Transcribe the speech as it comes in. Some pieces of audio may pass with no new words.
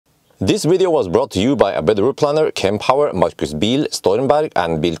This video was brought to you by ABRP planner, Kempower, Markus Bil, Stormberg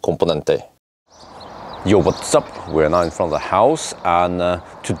and Bilkomponenter. Yo, what's up? We're now in front of the house and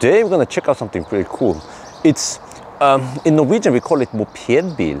today we're gonna check out something pretty cool. It's, in Norwegian we call it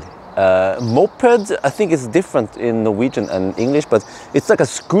mopedbil. Moped, I think it's different in Norwegian and English, but it's like a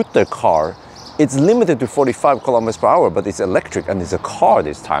scooter car. It's limited to 45 kilometers per hour, but it's electric and it's a car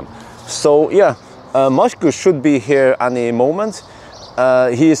this time. So yeah, Markus should be here any moment.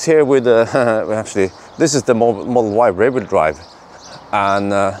 He is here with, actually, this is the Model Y rear-wheel drive.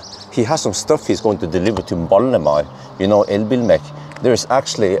 And he has some stuff he's going to deliver to Balnemar, you know, Elbilmek. There's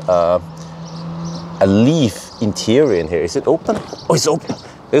actually a leaf interior in here. Is it open? Oh, it's open.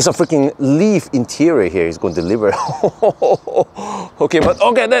 There's a freaking leaf interior here he's going to deliver. Okay, but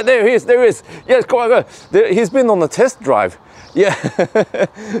okay, there he is, there he is. Yes, come on, go. There, he's been on a test drive. Yeah.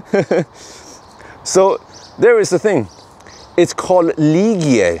 So there is the thing. It's called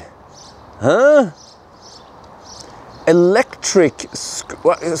Ligier. Huh? Electric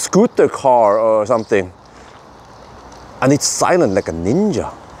scooter car or something. And it's silent like a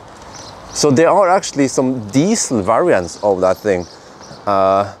ninja. So there are actually some diesel variants of that thing.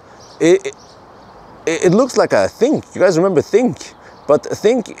 It looks like a Think. You guys remember Think? But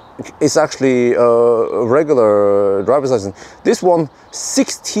Think is actually a regular driver's license. This one,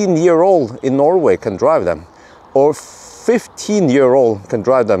 16-year-old in Norway can drive them. Or 15-year-old can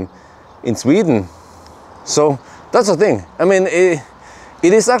drive them in Sweden. So that's the thing. I mean, it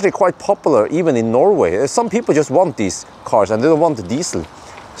is actually quite popular even in Norway. Some people just want these cars and they don't want the diesel.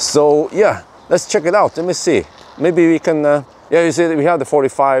 So yeah, let's check it out. Let me see. Maybe we can, yeah, you see we have the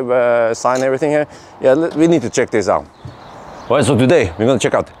 45 sign and everything here. Yeah, we need to check this out. Well, so today we're going to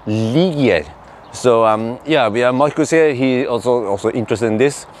check out Ligier. So yeah, we have Markus here. He also interested in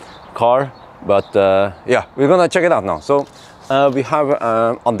this car. But yeah, we're gonna check it out now. So we have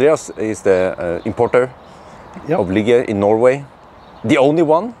Andreas is the importer of Ligier in Norway. The only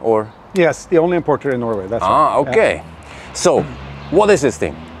one, or? Yes, the only importer in Norway. That's right. Okay. Yeah. So, what is this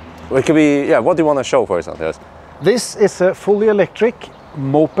thing? What do you want to show for us, Andreas? This is a fully electric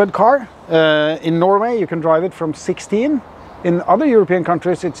moped car. In Norway, you can drive it from 16. In other European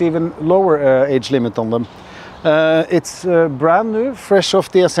countries, it's even lower age limit on them. It's brand new, fresh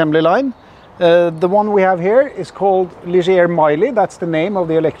off the assembly line. The one we have here is called Ligier Myli. That's the name of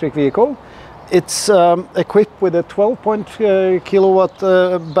the electric vehicle. It's equipped with a 12 kilowatt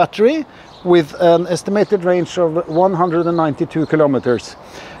battery with an estimated range of 192 kilometers.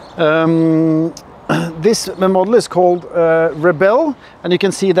 This model is called Rebel, and you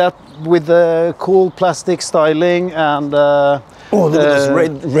can see that with the cool plastic styling and oh, look at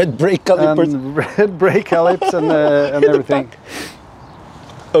those red brake calipers. And red brake calipers and everything.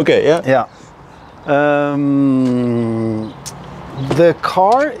 Okay, yeah. Yeah. The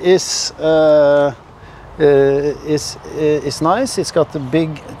car is nice. It's got a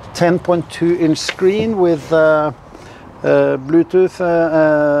big 10.2-inch screen with Bluetooth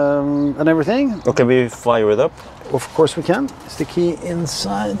and everything. Okay, we fire it up. Of course we can. Is the key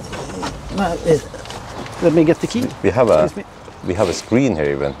inside? No, let me get the key. We have a screen here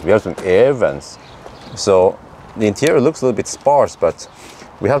even. We have some air vents. So the interior looks a little bit sparse, but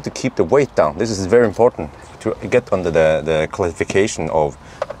we have to keep the weight down. This is very important to get under the classification of,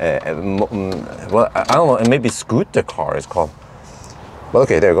 well, I don't know, maybe scooter car is called. Well,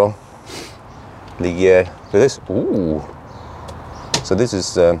 okay, there you go. Ligier, look at this. Ooh. So this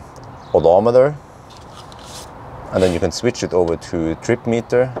is odometer, and then you can switch it over to trip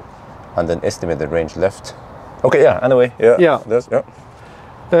meter, and then estimated range left. Okay, yeah. Anyway, yeah. Yeah. Yeah.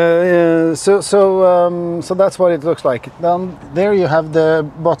 So that's what it looks like. Down there you have the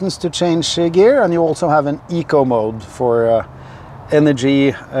buttons to change gear, and you also have an eco mode for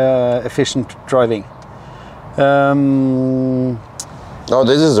energy efficient driving. No,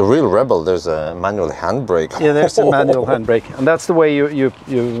 this is a real Rebel. There's a manual handbrake. Yeah, there's a manual handbrake, and that's the way you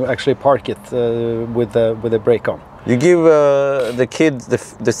actually park it with the brake on. You give the kid,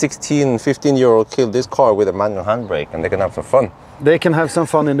 the 16, 15-year-old kid, this car with a manual handbrake, and they can have some fun. They can have some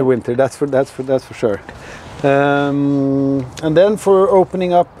fun in the winter. That's for sure. And then for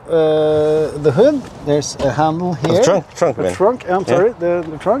opening up the hood, there's a handle here. The trunk. The trunk. I'm sorry, the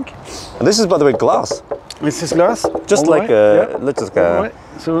trunk. And this is, by the way, glass. This is glass. Just like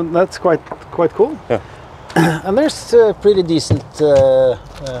so that's quite cool. Yeah. And there's pretty decent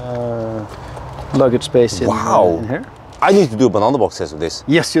luggage space in here. I need to do a banana box test with this.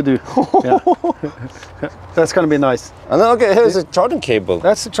 Yes, you do. Yeah. That's gonna be nice. And then, okay, here's a charging cable.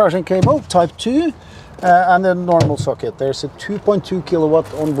 That's the charging cable, Type 2, and a normal socket. There's a 2.2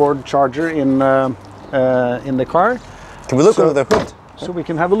 kilowatt onboard charger in the car. Can we look under the hood? so we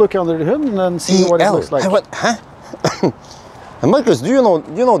can have a look under the hood and then see what it looks like. And Marcus, do you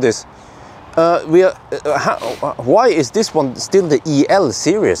know this? Why is this one still the EL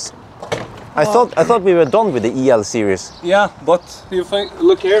series? I thought we were done with the EL series. Yeah, but you think,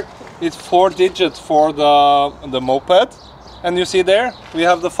 look here, it's 4 digits for the moped, and you see there we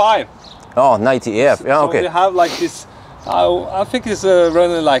have the 5. Oh, 90F. Yeah, okay. So we have like this. I think it's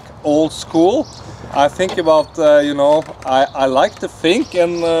really like old school. I think about you know, I like the Think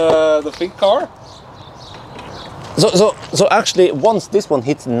and the Think car. So actually, once this one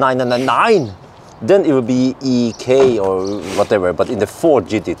hits 999, then it will be EK or whatever, but in the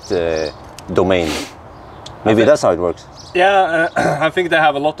 4-digit domain. Maybe that's how it works. Yeah, I think they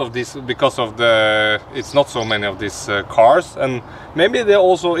have a lot of this because of the. It's not so many of these cars, and maybe they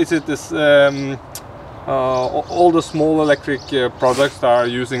also this. All the small electric products are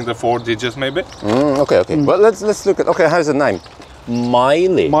using the 4 digits, maybe. Okay. Well, let's look at. Okay, how's the name?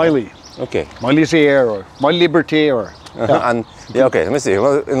 Myli. Myli. Okay. My Ligier or My Liberty or. Yeah. And yeah, okay. Let me see.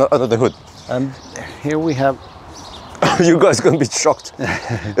 Well, under the hood. And here we have. You guys are gonna be shocked.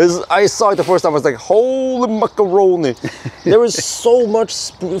 I saw it the first time. I was like, "Holy macaroni!" There is so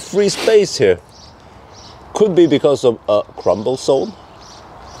much free space here. Could be because of a crumble zone.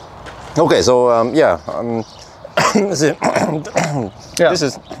 Okay, so let's see.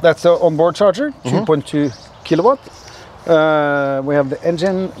 That's the onboard charger, 2.2 kilowatt. We have the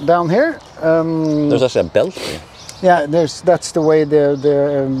engine down here. There's actually a belt here. Yeah, that's the way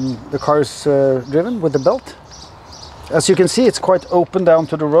the car is driven, with the belt. As you can see, it's quite open down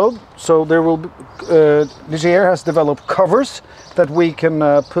to the road. So there will be, Ligier has developed covers that we can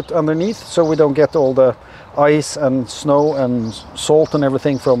put underneath, so we don't get all the ice and snow and salt and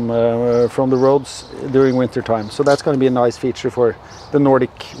everything from the roads during winter time. So that's going to be a nice feature for the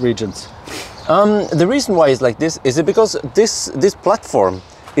Nordic regions. The reason why it's like this is it because this platform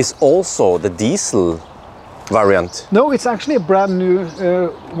is also the diesel variant. No, it's actually a brand new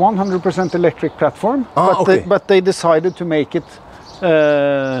 100% electric platform. Okay. But they decided to make it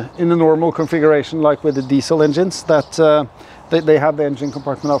in a normal configuration, like with the diesel engines, that they have the engine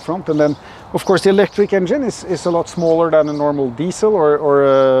compartment up front, and then of course the electric engine is a lot smaller than a normal diesel or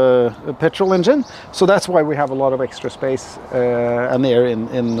a petrol engine, so that's why we have a lot of extra space and air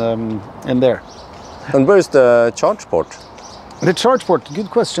in there. And where's the charge port? The charge port, good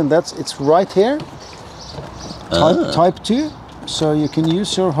question. It's right here, type 2, so you can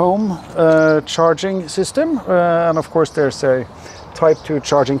use your home charging system, and of course there's a type 2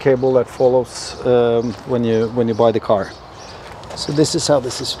 charging cable that follows when you buy the car. So this is how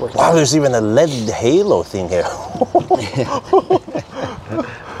this is working. Wow, there's even a LED halo thing here.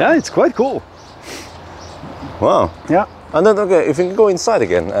 Yeah, it's quite cool. Wow. Yeah. And then, okay, if you can go inside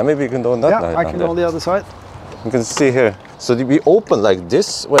again, maybe you can go on that. Yeah, I can go on the other side. You can see here. So we open like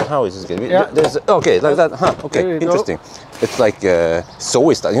this. Well, how is this? Yeah. Okay, like that. Huh. Okay, interesting. It's like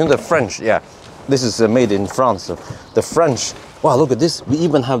Zoe style. You know the French. Yeah. This is made in France. So the French. Wow, look at this. We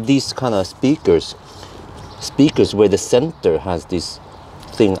even have these kind of speakers where the center has this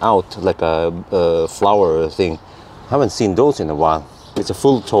thing out, like a flower thing. I haven't seen those in a while. It's a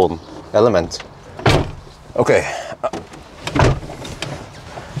full tone element. Okay.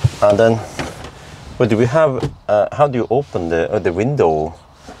 And then, what do we have? How do you open the window?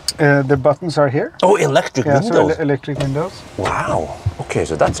 The buttons are here. Oh, electric windows. So electric windows. Wow. Okay,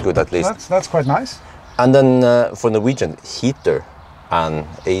 so that's good at least. That's quite nice. And then for Norwegian, heater and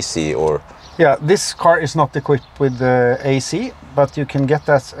AC or. Yeah, this car is not equipped with the AC, but you can get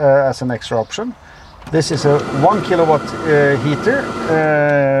that as an extra option. This is a 1 kilowatt heater.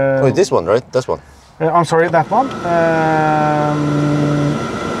 This one, right? This one. I'm sorry, that one.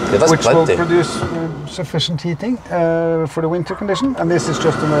 Which will produce sufficient heating for the winter condition. And this is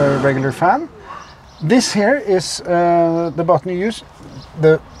just a regular fan. This here is the button you use.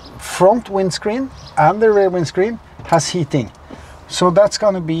 The front windscreen and the rear windscreen has heating. So that's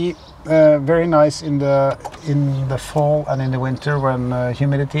going to be very nice in the fall and in the winter when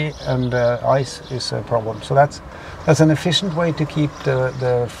humidity and ice is a problem. So that's an efficient way to keep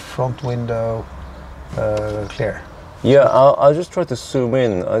the front window clear. Yeah, I'll just try to zoom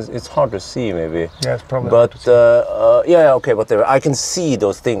in. It's hard to see, maybe. Yeah, it's probably. But yeah, okay, whatever. I can see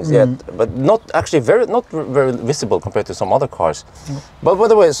those things, but not very visible compared to some other cars. But by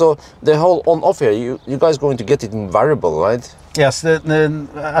the way, so the whole on-off here, you guys going to get it in variable, right? Yes, at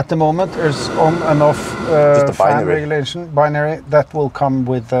the moment there's on and off fan regulation binary that will come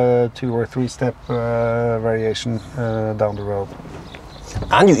with 2 or 3 step variation down the road.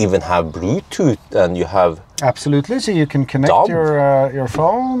 And you even have Bluetooth, and you have absolutely. So you can connect your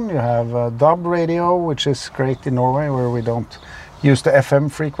phone. You have a DAB radio, which is great in Norway, where we don't use the FM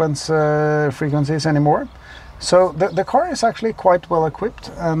frequencies anymore. So the car is actually quite well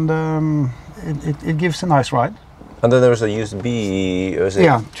equipped, and it gives a nice ride. And then there's a USB.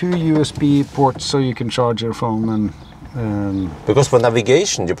 Yeah, 2 USB ports so you can charge your phone and. Because for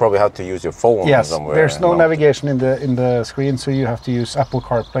navigation, you probably have to use your phone. Yes, somewhere. there's no navigation in the screen, so you have to use Apple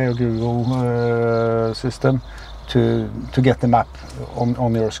CarPlay or Google system to get the map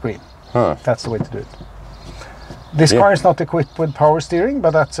on your screen. Huh. That's the way to do it. This car is not equipped with power steering,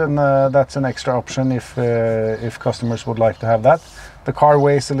 but that's an extra option if customers would like to have that. The car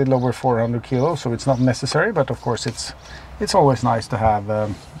weighs a little over 400 kilos, so it's not necessary. But of course, it's always nice to have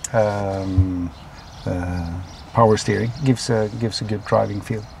power steering. Gives a good driving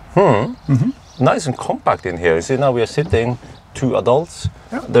feel. Nice and compact in here. You see, now we are sitting 2 adults.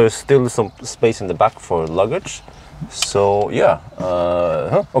 Yeah. There's still some space in the back for luggage. So yeah,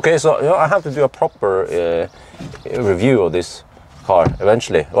 okay. So I have to do a proper review of this car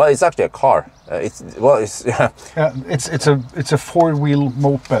eventually. Well, it's actually a car. It's yeah. Yeah, it's a 4-wheel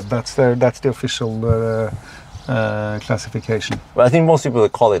moped. That's the official classification. Well, I think most people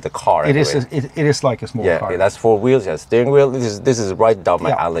call it a car. It anyway. It is like a small car. Yeah, that's 4 wheels. Yeah, steering wheel. This is right down my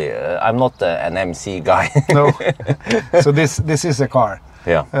Yeah. alley. I'm not an MC guy. No, so this is a car.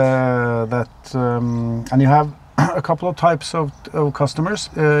 Yeah. And you have a couple of types of customers,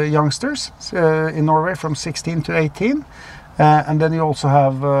 youngsters in Norway from 16 to 18, and then you also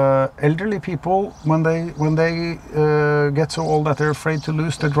have elderly people. When they get so old that they're afraid to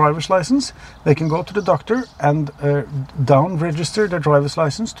lose their driver's license, they can go to the doctor and down-register their driver's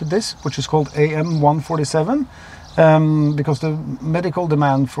license to this, which is called AM147. Because the medical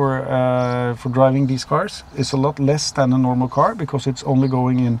demand for driving these cars is a lot less than a normal car, because it's only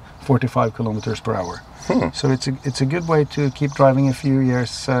going in 45 kilometers per hour. So it's a good way to keep driving a few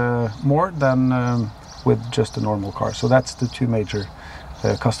years more than with just a normal car. So that's the 2 major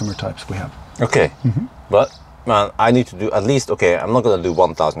customer types we have. Okay, but man, I need to do at least. Okay, I'm not gonna do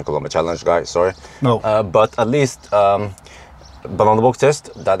 1,000 kilometer challenge, guys. Sorry. No. But at least. Banana box test,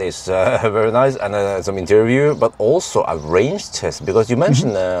 that is very nice, and some interview, but also a range test, because you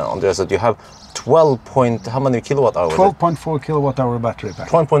mentioned Andreas that you have 12 point, how many kilowatt hours? 12.4 kilowatt hour battery pack.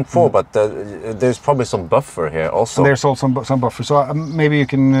 12.4, but there's probably some buffer here also. And there's also some buffer, so maybe you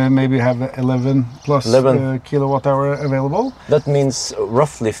can maybe have 11 plus 11 kilowatt hour available. That means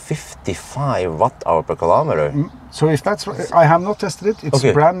roughly 55 watt hour per kilometer. So if that's, I have not tested it. It's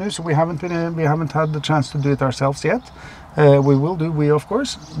Okay. brand new, so we haven't had the chance to do it ourselves yet. We will do, of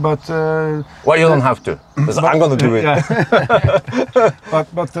course, but Well, you don't have to, because I'm going to do it. Yeah.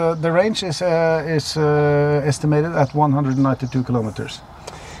 but the range is estimated at 192 kilometers.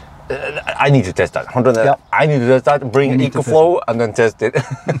 I need to test that. Yeah. I need to test that. Bring need to EcoFlow and then test it.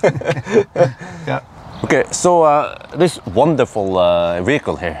 Yeah. Okay, so this wonderful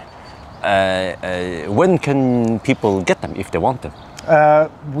vehicle here. When can people get them if they want them?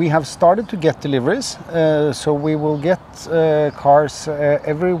 We have started to get deliveries, so we will get cars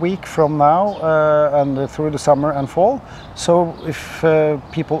every week from now and through the summer and fall. So if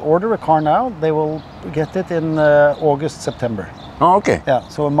people order a car now, they will get it in August, September. Oh, okay. Yeah,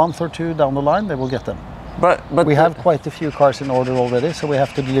 so a month or 2 down the line, they will get them. But We have quite a few cars in order already, so we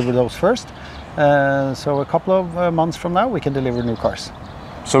have to deliver those first. So a couple of months from now, we can deliver new cars.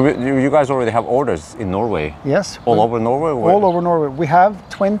 So you guys already have orders in Norway? Yes. All over Norway? Or? All over Norway. We have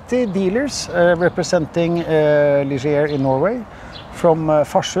 20 dealers representing Ligier in Norway, from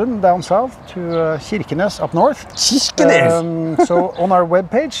Farsund down south to Kirkenes up north. Kirkenes! So on our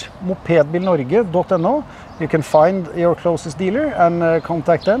webpage, mopedbilnorge.no, you can find your closest dealer and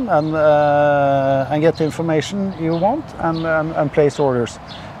contact them and get the information you want and place orders.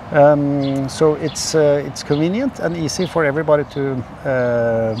 So it's convenient and easy for everybody to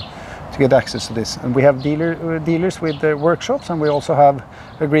get access to this. And we have dealers with workshops, and we also have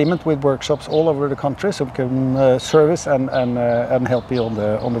agreement with workshops all over the country, so we can service and help you on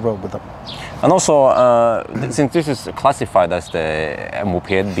the road with them. And also, since this is classified as the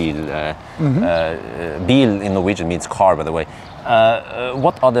moped bil, bil in Norwegian means car, by the way.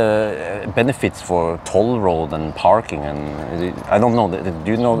 What are the benefits for toll road and parking? And I don't know.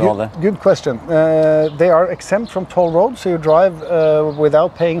 Do you know all that? Good question. They are exempt from toll road, so you drive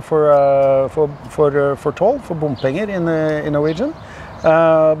without paying for toll, for bompenger in Norwegian.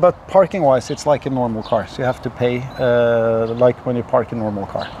 But parking-wise, it's like a normal car, so you have to pay like when you park a normal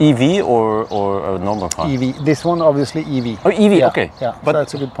car. EV or a normal car? EV. This one, obviously, EV. Oh, EV. Yeah, Okay. Yeah, But so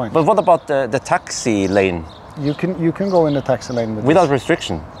that's a good point. But what about the taxi lane? you can go in the taxi lane with without this,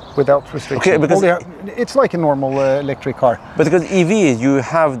 restriction. without restriction. Okay, because it's like a normal electric car. But because EV, you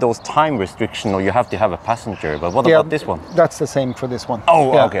have those time restriction, or you have to have a passenger. But what about this one? That's the same for this one.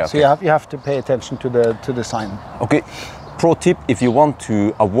 Oh, okay. So you have to pay attention to the sign. Okay. Pro tip: if you want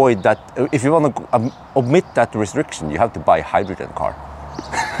to avoid that, if you want to omit that restriction, you have to buy a hydrogen car.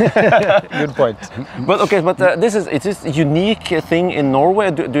 Good point. But okay, but this is a unique thing in Norway.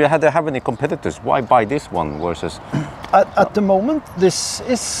 Do you have any competitors? Why buy this one versus? At the moment, this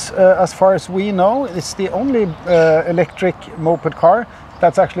is, as far as we know, it's the only electric moped car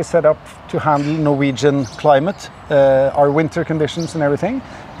that's actually set up to handle Norwegian climate, our winter conditions and everything.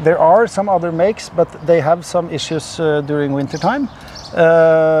 There are some other makes, but they have some issues during winter time.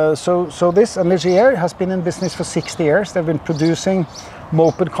 So this, and Ligier has been in business for 60 years. They've been producing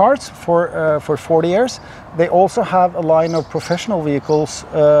moped cars for 40 years. They also have a line of professional vehicles,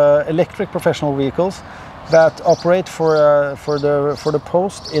 electric professional vehicles, that operate for the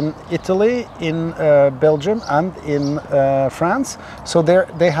post in Italy, in Belgium, and in France. So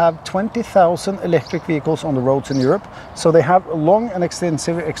they have 20,000 electric vehicles on the roads in Europe. So they have a long and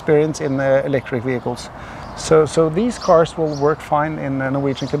extensive experience in electric vehicles. So these cars will work fine in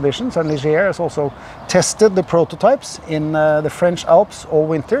Norwegian conditions, and Ligier has also tested the prototypes in the French Alps all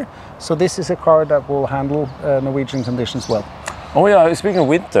winter. So this is a car that will handle Norwegian conditions well. Oh yeah, speaking of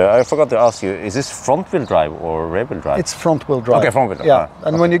winter, I forgot to ask you, is this front-wheel drive or rear-wheel drive? It's front-wheel drive. Okay, front-wheel drive. Yeah,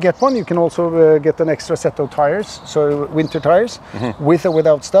 and when you get one, you can also get an extra set of tires, so winter tires, with or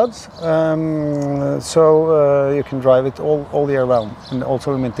without studs. So you can drive it all year round, and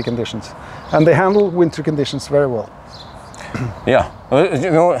also in winter conditions. And they handle winter conditions very well. Yeah,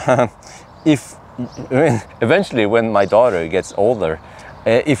 you know, eventually when my daughter gets older,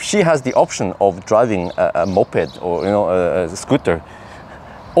 if she has the option of driving a moped or a scooter,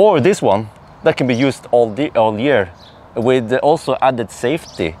 or this one that can be used all year with also added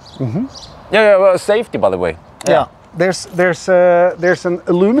safety. Yeah, well, safety, by the way. Yeah, there's an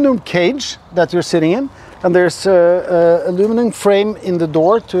aluminum cage that you're sitting in, and there's a aluminum frame in the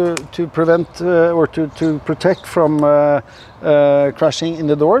door to prevent or to protect from crashing in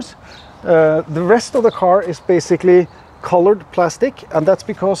the doors. The rest of the car is basically colored plastic, and that's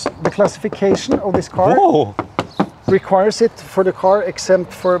because the classification of this car requires it for the car,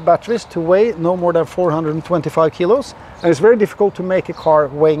 exempt for batteries, to weigh no more than 425 kilos, and it's very difficult to make a car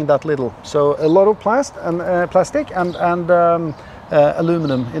weighing that little. So a lot of plastic and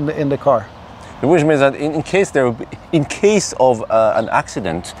aluminum in the car. Which means that in case of an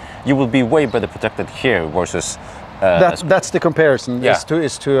accident, you will be way better protected here versus. That's the comparison. Yeah.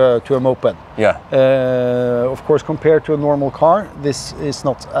 is to a moped. Yeah. Of course, compared to a normal car, this is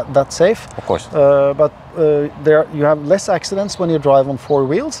not that safe. Of course. But you have less accidents when you drive on four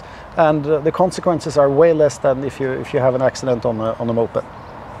wheels, and the consequences are way less than if you have an accident on a moped.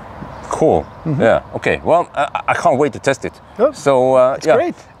 Cool. Yeah. Okay. Well, I can't wait to test it. Oh, so it's yeah.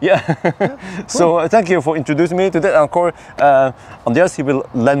 great. Yeah. Cool. So thank you for introducing me to that. And of course, Andreas, he will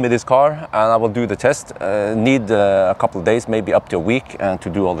lend me this car, and I will do the test. Need a couple of days, maybe up to a week, to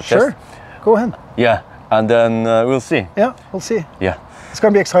do all the tests. Sure. Go ahead. Yeah. And then we'll see. Yeah, we'll see. Yeah. It's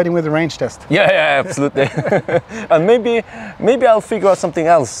going to be exciting with the range test. Yeah, absolutely. And maybe I'll figure out something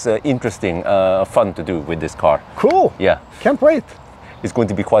else interesting, fun to do with this car. Cool. Yeah. Can't wait. It's going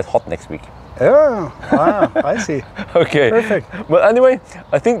to be quite hot next week. Yeah, wow, I see. Okay. Perfect. But anyway,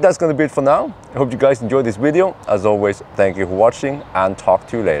 I think that's going to be it for now. I hope you guys enjoyed this video. As always, thank you for watching, and talk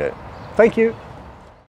to you later. Thank you.